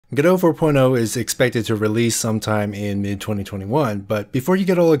Godot 4.0 is expected to release sometime in mid-2021, but before you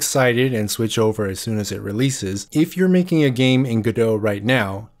get all excited and switch over as soon as it releases, if you're making a game in Godot right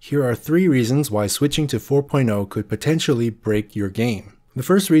now, here are 3 reasons why switching to 4.0 could potentially break your game. The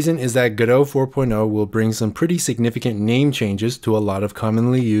first reason is that Godot 4.0 will bring some pretty significant name changes to a lot of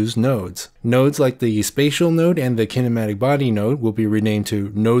commonly used nodes. Nodes like the spatial node and the kinematic body node will be renamed to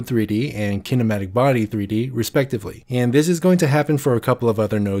Node 3D and Kinematic Body 3D respectively, and this is going to happen for a couple of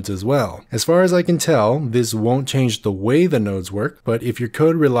other nodes as well. As far as I can tell, this won't change the way the nodes work, but if your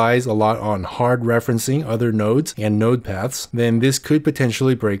code relies a lot on hard referencing other nodes and node paths, then this could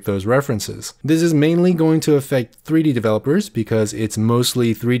potentially break those references. This is mainly going to affect 3D developers because it's mostly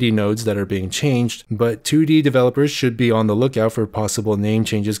 3D nodes that are being changed, but 2D developers should be on the lookout for possible name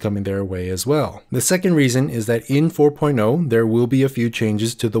changes coming their way as well. The second reason is that in 4.0 there will be a few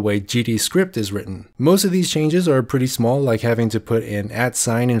changes to the way GDScript is written. Most of these changes are pretty small, like having to put an @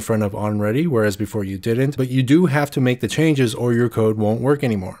 sign in front of onReady, whereas before you didn't, but you do have to make the changes or your code won't work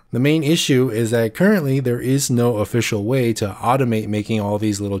anymore. The main issue is that currently there is no official way to automate making all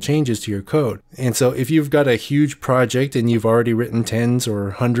these little changes to your code. And so if you've got a huge project and you've already written tens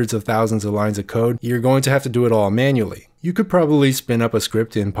or hundreds of thousands of lines of code, you're going to have to do it all manually. You could probably spin up a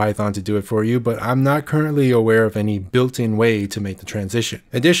script in Python to do it for you, but I'm not currently aware of any built-in way to make the transition.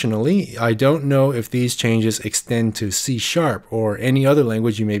 Additionally, I don't know if these changes extend to C# or any other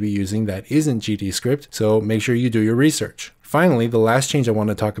language you may be using that isn't GDScript, so make sure you do your research. Finally, the last change I want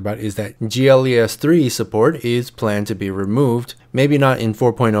to talk about is that GLES3 support is planned to be removed, maybe not in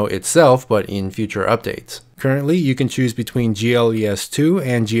 4.0 itself, but in future updates. Currently, you can choose between GLES2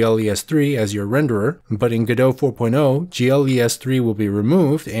 and GLES3 as your renderer, but in Godot 4.0, GLES3 will be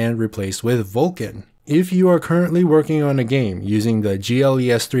removed and replaced with Vulkan. If you are currently working on a game using the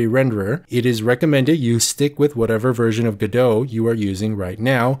GLES3 renderer, it is recommended you stick with whatever version of Godot you are using right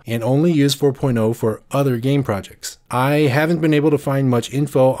now and only use 4.0 for other game projects. I haven't been able to find much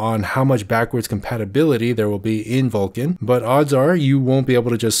info on how much backwards compatibility there will be in Vulkan, but odds are you won't be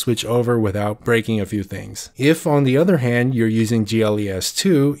able to just switch over without breaking a few things. If, on the other hand, you're using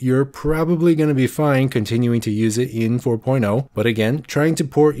GLES2, you're probably going to be fine continuing to use it in 4.0, but again, trying to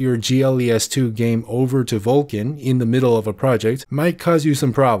port your GLES2 game over to Vulkan in the middle of a project might cause you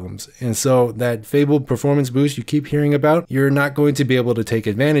some problems, and so that fabled performance boost you keep hearing about, you're not going to be able to take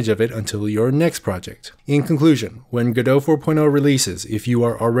advantage of it until your next project. In conclusion, when Godot 4.0 releases, if you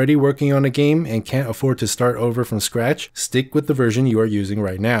are already working on a game and can't afford to start over from scratch, stick with the version you are using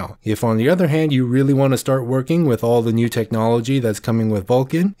right now. If on the other hand you really want to start working with all the new technology that's coming with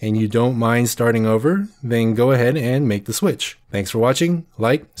Vulkan and you don't mind starting over, then go ahead and make the switch. Thanks for watching,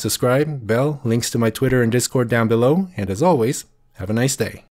 like, subscribe, bell, links to my Twitter and Discord down below, and as always, have a nice day.